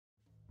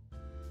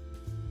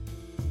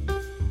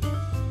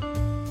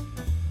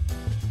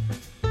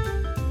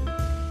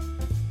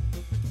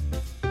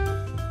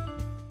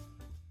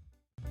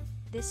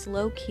This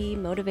low-key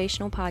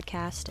motivational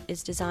podcast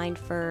is designed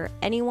for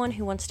anyone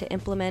who wants to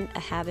implement a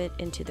habit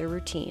into their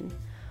routine.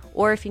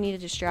 Or if you need a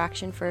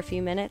distraction for a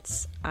few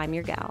minutes, I'm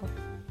your gal.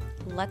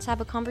 Let's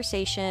have a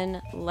conversation,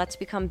 let's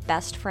become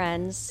best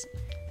friends,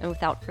 and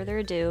without further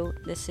ado,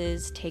 this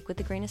is Take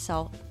With a Grain of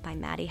Salt by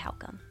Maddie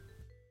Halcomb.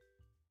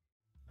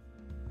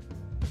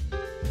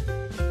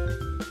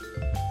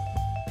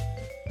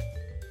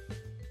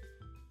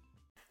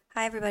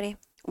 Hi everybody,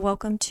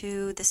 welcome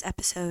to this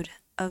episode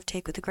of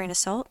Take With a Grain of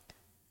Salt.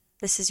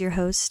 This is your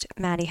host,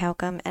 Maddie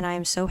Halcomb, and I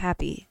am so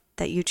happy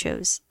that you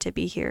chose to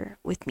be here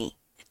with me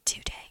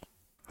today.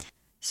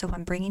 So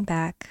I'm bringing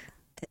back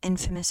the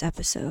infamous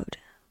episode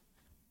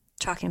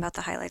talking about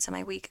the highlights of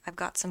my week. I've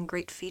got some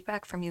great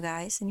feedback from you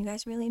guys, and you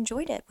guys really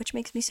enjoyed it, which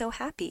makes me so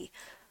happy.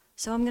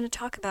 So I'm going to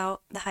talk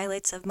about the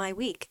highlights of my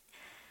week.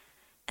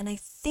 And I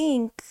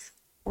think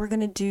we're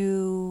going to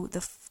do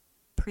the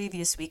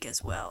previous week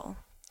as well.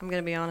 I'm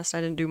going to be honest,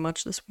 I didn't do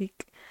much this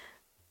week,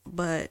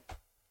 but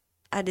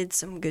I did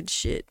some good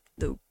shit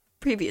the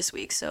previous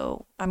week,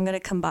 so I'm going to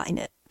combine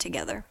it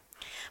together.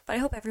 But I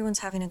hope everyone's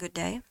having a good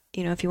day.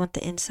 You know, if you want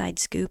the inside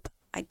scoop,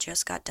 I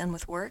just got done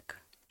with work,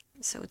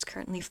 so it's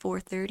currently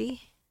 4:30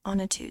 on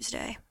a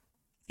Tuesday.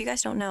 If you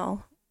guys don't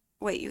know,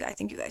 I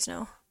think you guys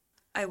know.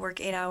 I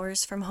work 8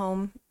 hours from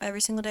home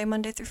every single day,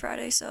 Monday through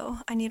Friday, so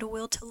I need a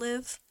will to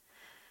live.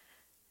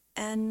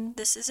 And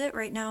this is it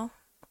right now.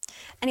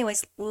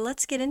 Anyways,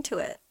 let's get into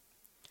it.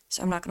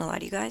 So I'm not going to lie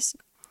to you guys.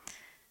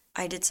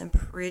 I did some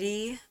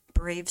pretty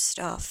brave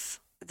stuff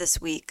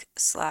this week /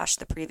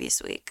 the previous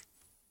week.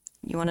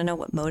 You want to know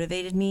what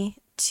motivated me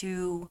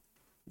to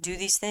do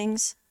these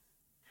things?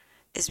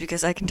 Is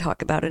because I can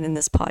talk about it in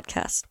this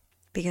podcast.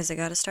 Because I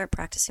got to start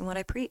practicing what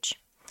I preach.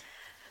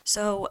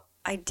 So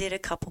I did a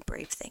couple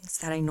brave things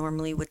that I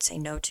normally would say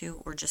no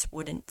to or just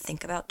wouldn't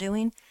think about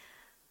doing.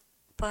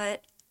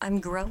 But I'm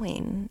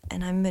growing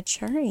and I'm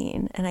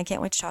maturing and I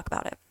can't wait to talk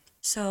about it.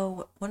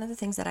 So one of the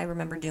things that I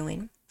remember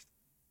doing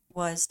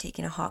was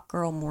taking a hot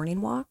girl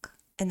morning walk.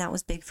 And that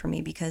was big for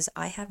me because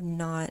I have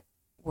not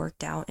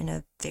worked out in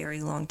a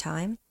very long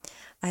time.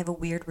 I have a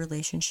weird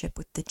relationship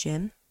with the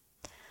gym.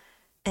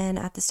 And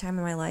at this time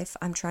in my life,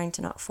 I'm trying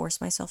to not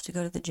force myself to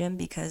go to the gym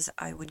because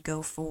I would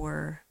go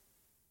for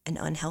an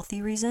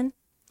unhealthy reason.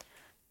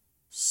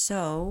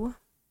 So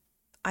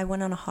I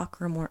went on a hot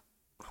girl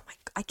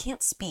I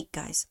can't speak,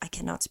 guys. I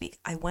cannot speak.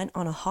 I went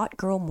on a hot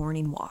girl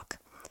morning walk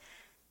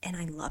and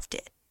I loved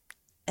it.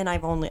 And I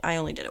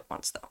only did it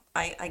once though.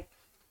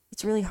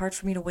 It's really hard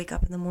for me to wake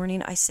up in the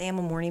morning. I say I'm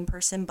a morning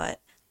person,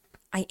 but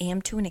I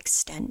am to an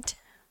extent.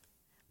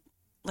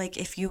 Like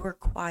if you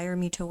require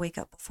me to wake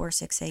up before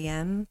 6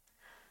 a.m.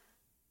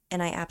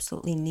 and I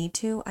absolutely need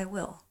to, I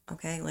will.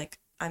 Okay? Like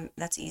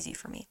that's easy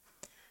for me.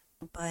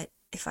 But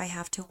if I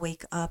have to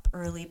wake up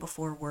early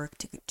before work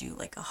to do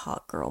like a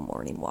hot girl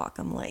morning walk,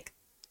 I'm like,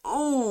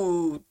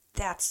 oh,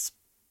 that's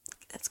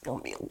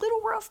gonna be a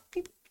little rough,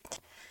 people.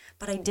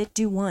 But I did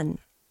do one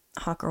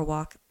hot girl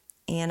walk,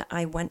 and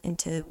I went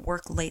into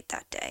work late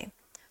that day.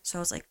 So I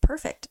was like,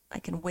 perfect. I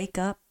can wake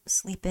up,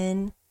 sleep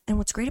in. And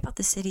what's great about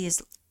the city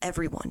is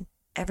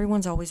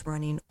everyone's always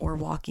running or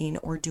walking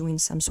or doing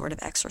some sort of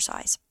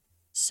exercise.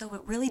 So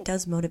it really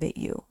does motivate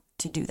you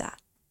to do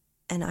that.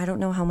 And I don't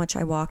know how much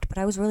I walked, but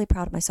I was really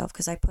proud of myself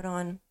because I put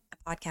on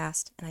a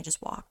podcast and I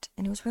just walked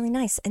and it was really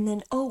nice. And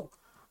then,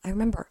 I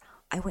remember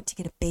I went to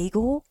get a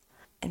bagel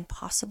and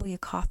possibly a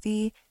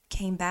coffee,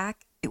 came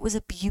back. It was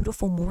a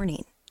beautiful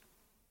morning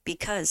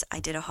because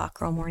I did a hot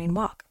girl morning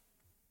walk.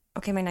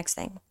 Okay, my next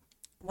thing.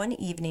 One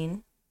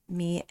evening,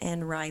 me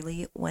and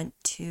Riley went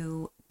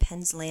to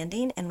Penn's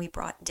Landing and we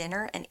brought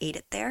dinner and ate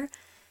it there.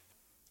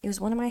 It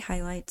was one of my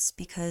highlights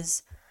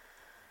because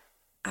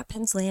at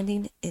Penn's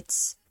Landing,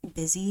 it's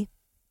busy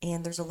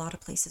and there's a lot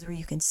of places where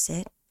you can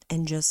sit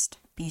and just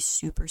be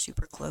super,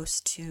 super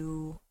close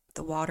to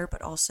the water,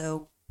 but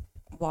also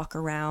walk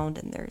around,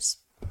 and there's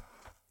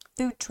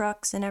food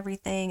trucks and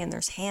everything, and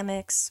there's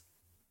hammocks.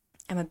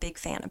 I'm a big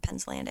fan of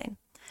Penn's Landing.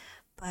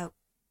 But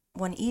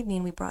one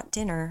evening we brought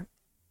dinner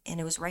and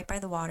it was right by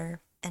the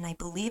water, and I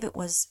believe it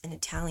was an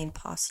Italian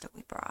pasta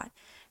we brought,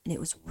 and it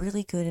was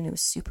really good and it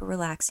was super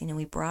relaxing, and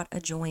we brought a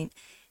joint,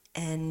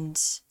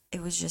 and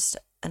it was just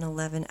an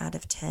 11 out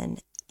of 10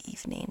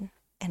 evening,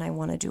 and I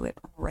want to do it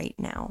right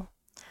now.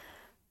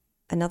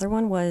 Another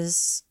one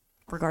was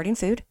regarding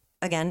food.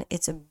 Again,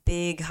 it's a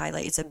big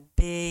highlight. It's a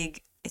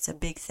big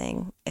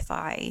thing if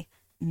I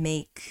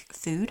make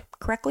food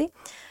correctly.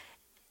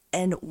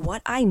 And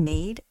what I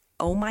made,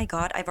 oh my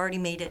God, I've already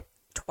made it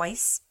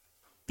twice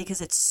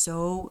because it's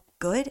so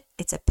good.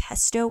 It's a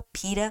pesto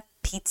pita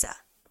pizza.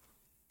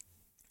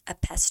 A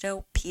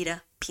pesto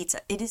pita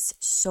pizza. It is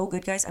so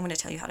good, guys. I'm going to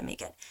tell you how to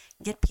make it.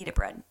 Get pita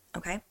bread,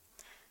 okay?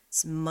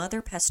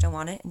 Smother pesto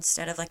on it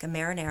instead of like a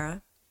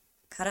marinara.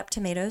 Cut up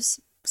tomatoes.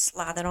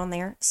 Put it on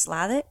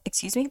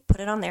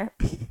there.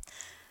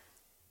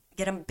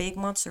 Get a big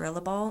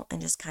mozzarella ball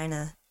and just kind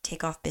of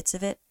take off bits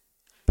of it.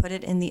 Put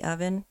it in the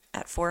oven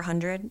at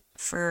 400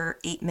 for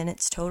 8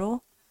 minutes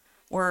total,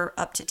 or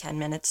up to 10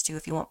 minutes too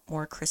if you want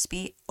more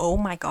crispy. Oh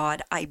my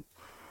God, I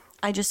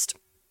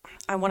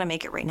I want to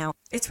make it right now.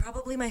 It's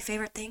probably my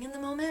favorite thing in the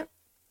moment.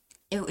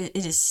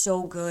 It is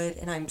so good,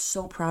 and I'm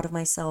so proud of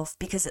myself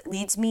because it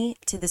leads me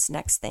to this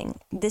next thing.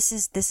 This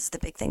is the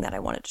big thing that I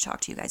wanted to talk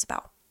to you guys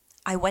about.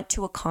 I went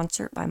to a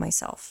concert by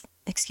myself.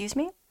 Excuse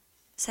me?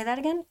 Say that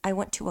again? I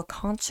went to a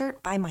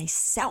concert by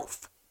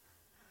myself.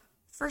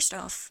 First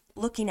off,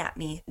 looking at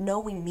me,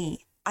 knowing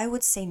me, I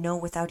would say no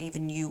without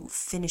even you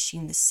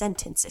finishing the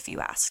sentence if you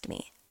asked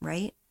me,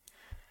 right?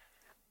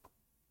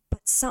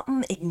 But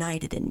something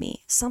ignited in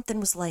me. Something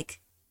was like,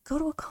 go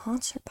to a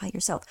concert by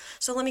yourself.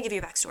 So let me give you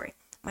a backstory.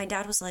 My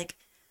dad was like,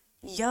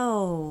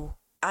 yo,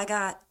 I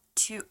got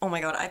oh my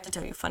God, I have to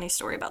tell you a funny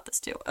story about this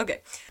too.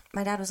 Okay.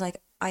 My dad was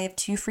like, I have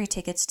 2 free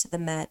tickets to the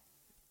Met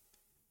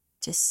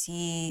to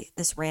see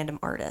this random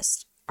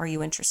artist. Are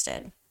you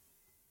interested?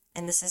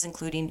 And this is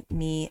including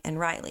me and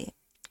Riley.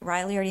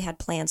 Riley already had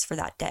plans for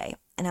that day.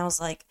 And I was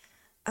like,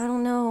 I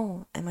don't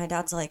know. And my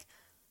dad's like,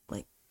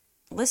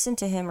 listen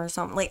to him or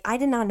something. Like, I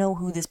did not know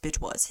who this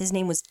bitch was. His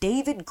name was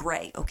David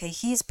Gray. Okay.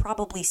 He's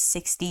probably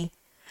 60,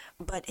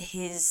 but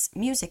his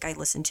music I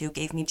listened to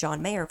gave me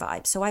John Mayer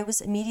vibes. So I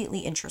was immediately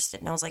interested.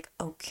 And I was like,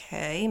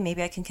 okay,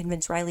 maybe I can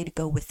convince Riley to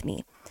go with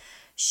me.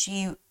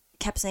 She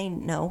kept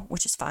saying no,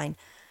 which is fine.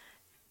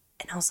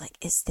 And I was like,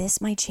 is this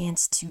my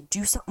chance to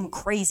do something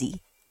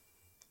crazy?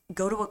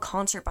 Go to a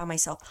concert by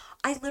myself.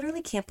 I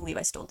literally can't believe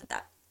I still did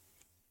that.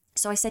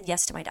 So I said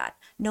yes to my dad,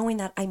 knowing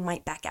that I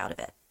might back out of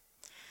it.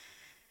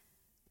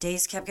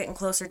 Days kept getting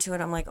closer to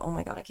it. I'm like, oh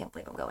my God, I can't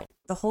believe I'm going.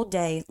 The whole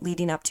day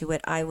leading up to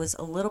it, I was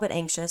a little bit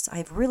anxious. I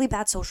have really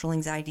bad social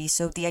anxiety.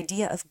 So the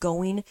idea of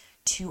going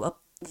to a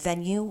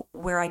venue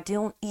where I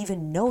don't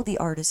even know the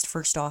artist,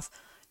 first off,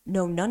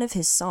 know none of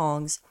his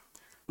songs,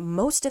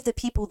 most of the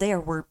people there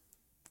were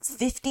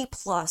 50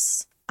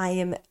 plus. I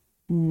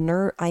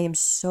am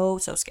so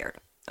scared.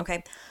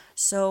 Okay.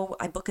 So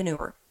I book an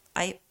Uber.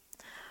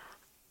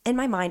 In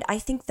my mind, I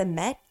think the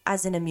Met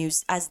as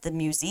the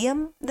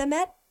museum, the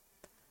Met,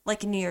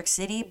 like in New York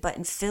City, but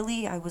in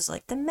Philly, I was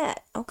like, the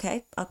Met,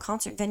 okay, a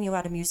concert venue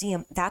at a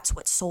museum. That's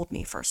what sold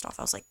me first off.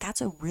 I was like,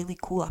 that's a really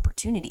cool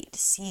opportunity to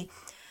see.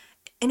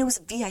 And it was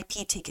a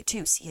VIP ticket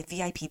too. See a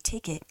VIP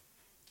ticket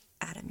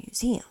at a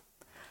museum.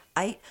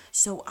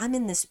 So I'm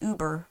in this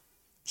Uber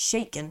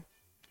shaking.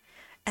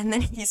 And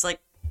then he's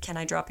like, can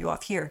I drop you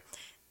off here?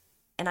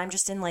 And I'm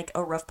just in like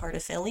a rough part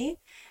of Philly.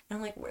 And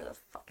I'm like, where the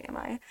fuck am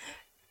I?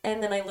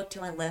 And then I look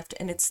to my left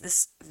and it's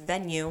this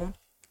venue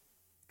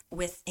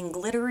with in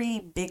glittery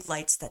big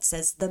lights that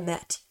says the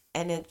Met.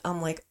 And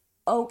I'm like,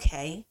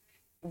 okay,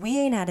 we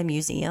ain't at a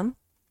museum.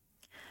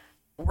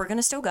 We're going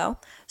to still go.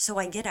 So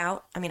I get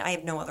out. I mean, I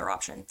have no other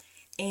option.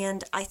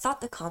 And I thought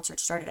the concert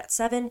started at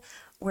 7,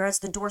 whereas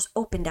the doors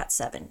opened at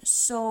 7.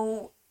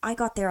 So I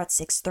got there at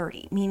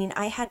 6:30, meaning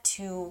I had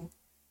to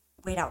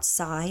wait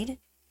outside.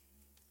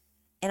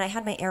 And I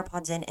had my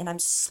AirPods in and I'm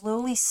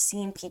slowly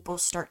seeing people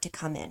start to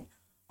come in.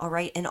 All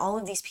right. And all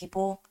of these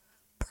people,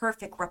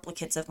 perfect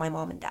replicates of my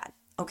mom and dad.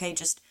 Okay.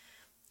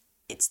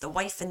 It's the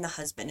wife and the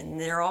husband and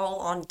they're all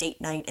on date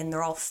night and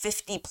they're all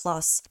 50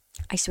 plus.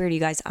 I swear to you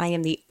guys, I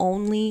am the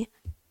only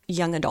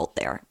young adult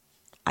there.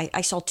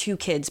 I saw 2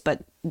 kids,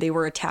 but they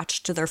were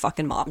attached to their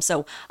fucking mom.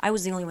 So I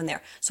was the only one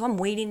there. So I'm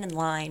waiting in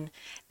line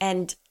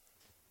and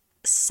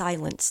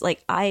silence.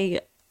 Like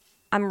I'm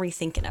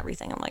rethinking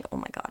everything. I'm like, oh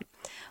my God.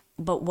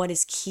 But what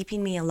is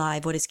keeping me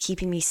alive, what is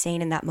keeping me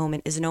sane in that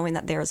moment is knowing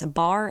that there's a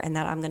bar and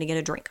that I'm going to get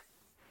a drink.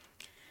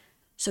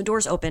 So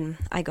doors open.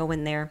 I go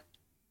in there.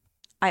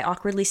 I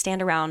awkwardly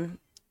stand around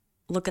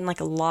looking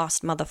like a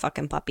lost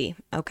motherfucking puppy.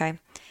 Okay.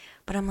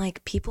 But I'm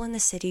like, people in the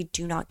city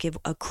do not give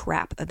a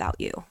crap about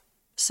you.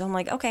 So I'm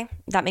like, okay,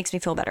 that makes me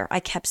feel better. I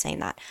kept saying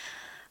that.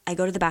 I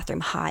go to the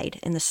bathroom, hide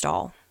in the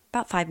stall,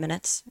 about 5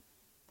 minutes,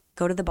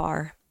 go to the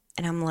bar,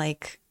 and I'm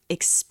like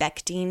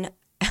expecting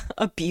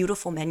a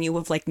beautiful menu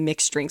of like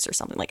mixed drinks or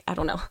something, like I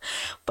don't know,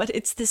 but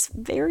it's this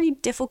very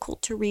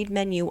difficult to read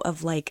menu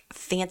of like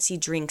fancy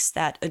drinks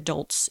that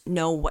adults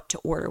know what to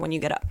order when you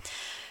get up.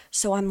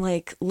 So I'm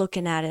like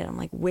looking at it, I'm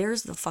like,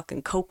 where's the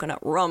fucking coconut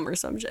rum or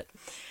some shit?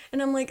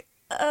 And I'm like,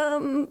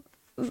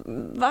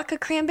 vodka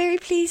cranberry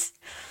please.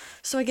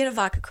 So I get a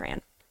vodka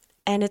cran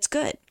and it's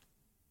good.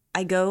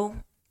 I go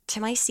to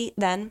my seat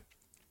then.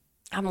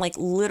 I'm like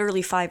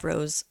literally 5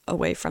 rows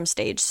away from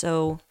stage,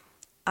 so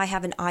I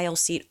have an aisle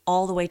seat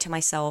all the way to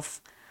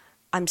myself.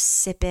 I'm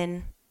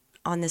sipping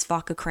on this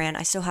vodka cran.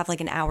 I still have like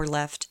an hour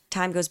left.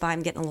 Time goes by,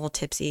 I'm getting a little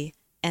tipsy,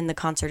 and the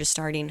concert is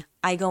starting.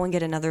 I go and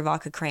get another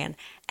vodka cran,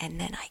 and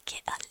then I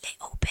get a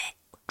little bit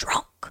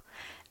drunk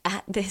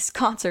at this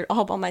concert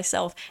all by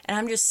myself. And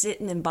I'm just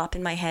sitting and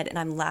bopping my head, and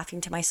I'm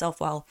laughing to myself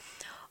while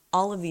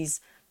all of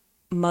these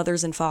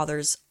mothers and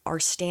fathers are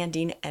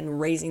standing and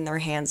raising their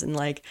hands and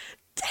like,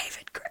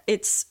 David Gray.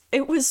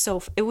 It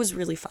was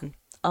really fun.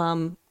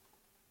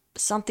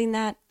 Something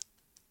that,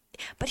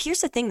 but here's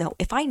the thing though,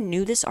 if I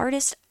knew this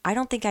artist, I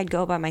don't think I'd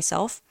go by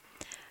myself.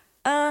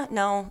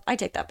 No, I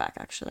take that back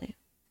actually.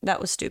 That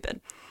was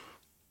stupid.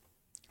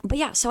 But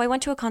yeah, so I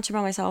went to a concert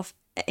by myself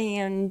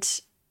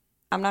and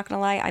I'm not gonna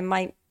lie, I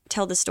might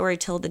tell the story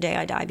till the day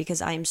I die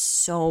because I am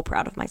so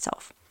proud of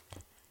myself.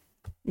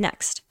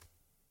 Next,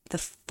 the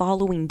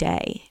following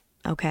day,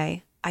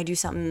 okay, I do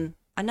something,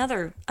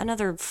 another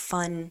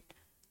fun,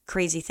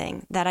 crazy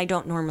thing that I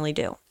don't normally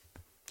do.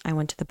 I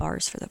went to the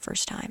bars for the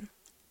first time.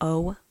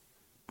 Oh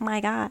my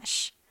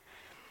gosh.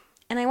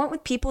 And I went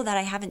with people that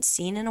I haven't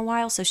seen in a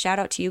while. So shout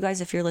out to you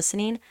guys if you're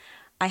listening.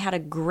 I had a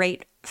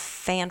great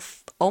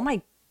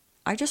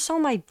I just saw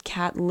my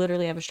cat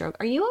literally have a stroke.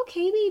 Are you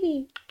okay,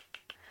 baby?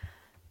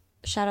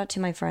 Shout out to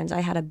my friends.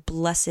 I had a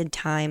blessed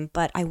time,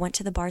 but I went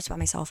to the bars by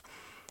myself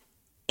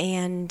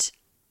and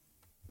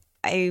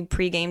I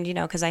pre-gamed,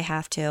 because I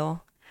have to,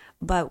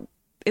 but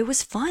it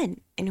was fun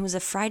and it was a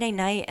Friday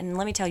night. And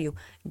let me tell you,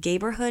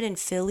 Gayborhood in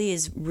Philly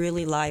is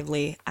really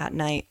lively at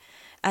night,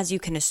 as you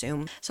can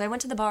assume. So I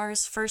went to the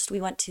bars. First, we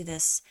went to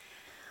this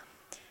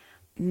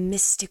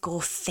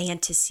mystical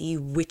fantasy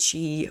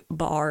witchy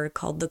bar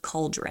called the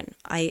Cauldron.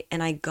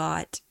 I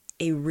got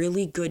a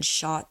really good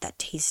shot that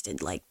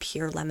tasted like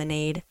pure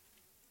lemonade.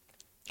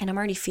 And I'm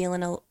already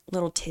feeling a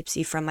little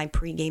tipsy from my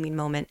pre-gaming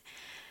moment.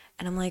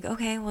 And I'm like,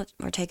 okay, well,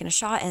 we're taking a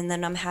shot. And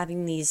then I'm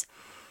having these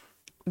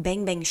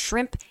bang bang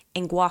shrimp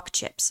and guac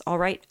chips. All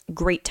right.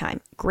 Great time.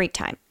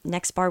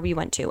 Next bar we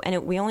went to,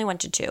 and we only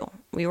went to 2.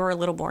 We were a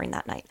little boring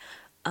that night.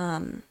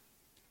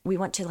 We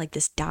went to like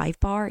this dive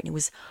bar and it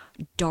was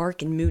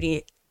dark and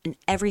moody and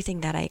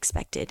everything that I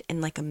expected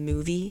in like a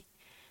movie.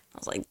 I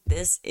was like,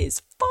 this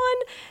is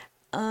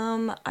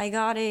fun. I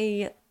got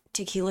a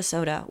tequila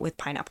soda with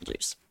pineapple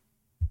juice.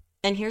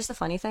 And here's the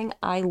funny thing.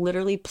 I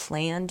literally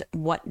planned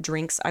what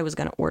drinks I was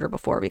going to order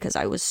before because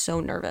I was so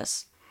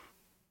nervous.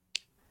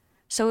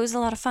 So it was a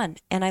lot of fun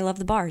and I love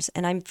the bars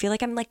and I feel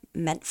like I'm like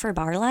meant for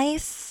bar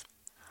life.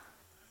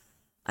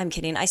 I'm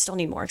kidding. I still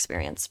need more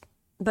experience.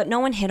 But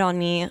no one hit on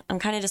me. I'm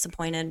kind of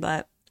disappointed,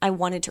 but I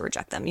wanted to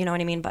reject them. You know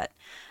what I mean? But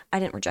I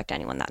didn't reject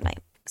anyone that night.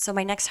 So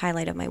my next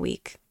highlight of my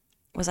week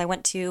was I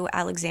went to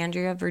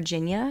Alexandria,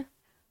 Virginia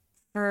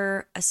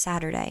for a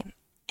Saturday.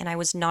 And I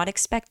was not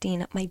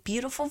expecting my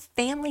beautiful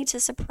family to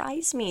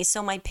surprise me.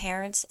 So my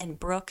parents and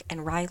Brooke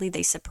and Riley,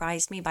 they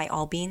surprised me by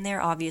all being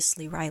there.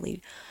 Obviously,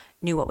 Riley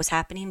knew what was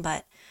happening,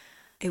 but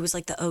it was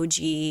like the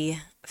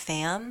OG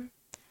fam.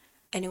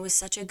 And it was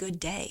such a good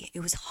day.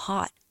 It was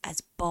hot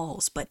as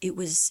balls, but it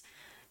was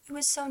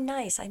so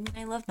nice. I mean,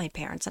 I love my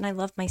parents and I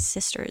love my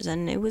sisters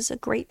and it was a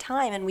great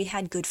time and we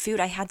had good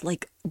food. I had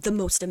like the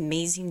most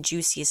amazing,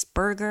 juiciest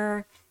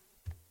burger.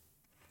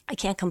 I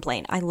can't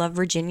complain. I love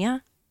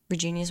Virginia.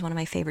 Virginia is one of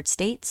my favorite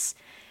states,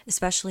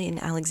 especially in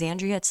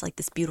Alexandria. It's like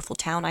this beautiful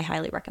town. I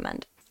highly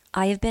recommend.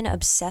 I have been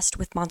obsessed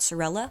with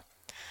mozzarella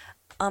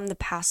the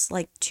past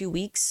like 2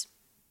 weeks.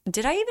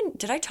 Did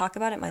I talk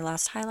about it in my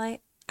last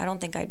highlight? I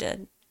don't think I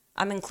did.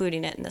 I'm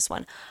including it in this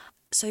one.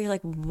 So you're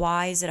like,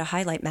 why is it a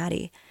highlight,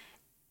 Maddie?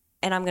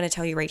 And I'm going to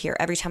tell you right here,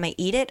 every time I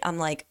eat it, I'm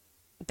like,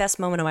 best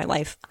moment of my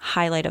life,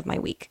 highlight of my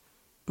week,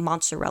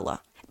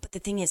 mozzarella. But the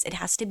thing is, it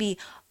has to be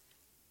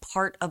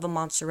part of a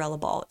mozzarella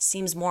ball. It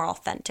seems more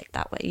authentic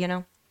that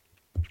way,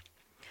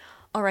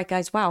 All right,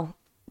 guys, wow.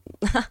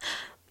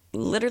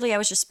 Literally, I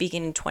was just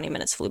speaking and 20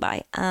 minutes flew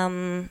by.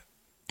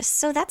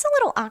 So that's a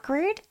little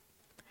awkward.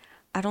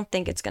 I don't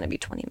think it's going to be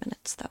 20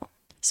 minutes, though.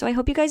 So I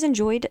hope you guys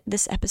enjoyed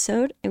this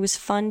episode. It was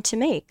fun to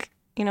make.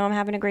 I'm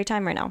having a great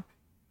time right now.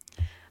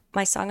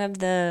 My song of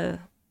the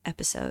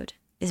episode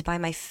is by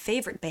my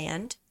favorite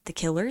band, The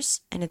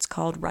Killers, and it's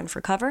called Run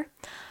for Cover.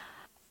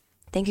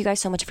 Thank you guys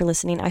so much for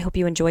listening. I hope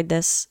you enjoyed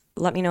this.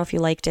 Let me know if you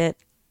liked it.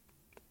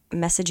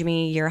 Message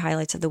me your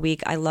highlights of the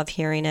week. I love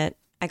hearing it.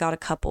 I got a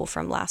couple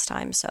from last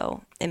time,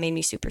 so it made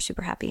me super,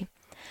 super happy.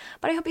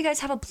 But I hope you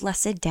guys have a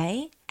blessed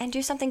day and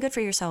do something good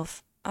for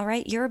yourself. All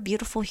right? You're a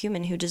beautiful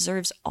human who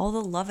deserves all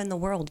the love in the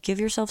world. Give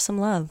yourself some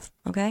love,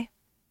 okay?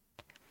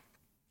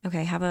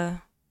 Okay, have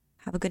a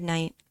good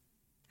night.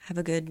 Have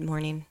a good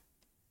morning.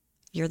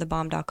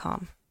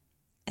 You'rethebomb.com.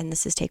 And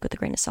this is Take with a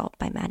Grain of Salt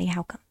by Maddie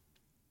Howcom.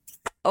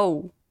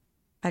 Oh,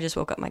 I just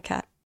woke up my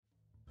cat.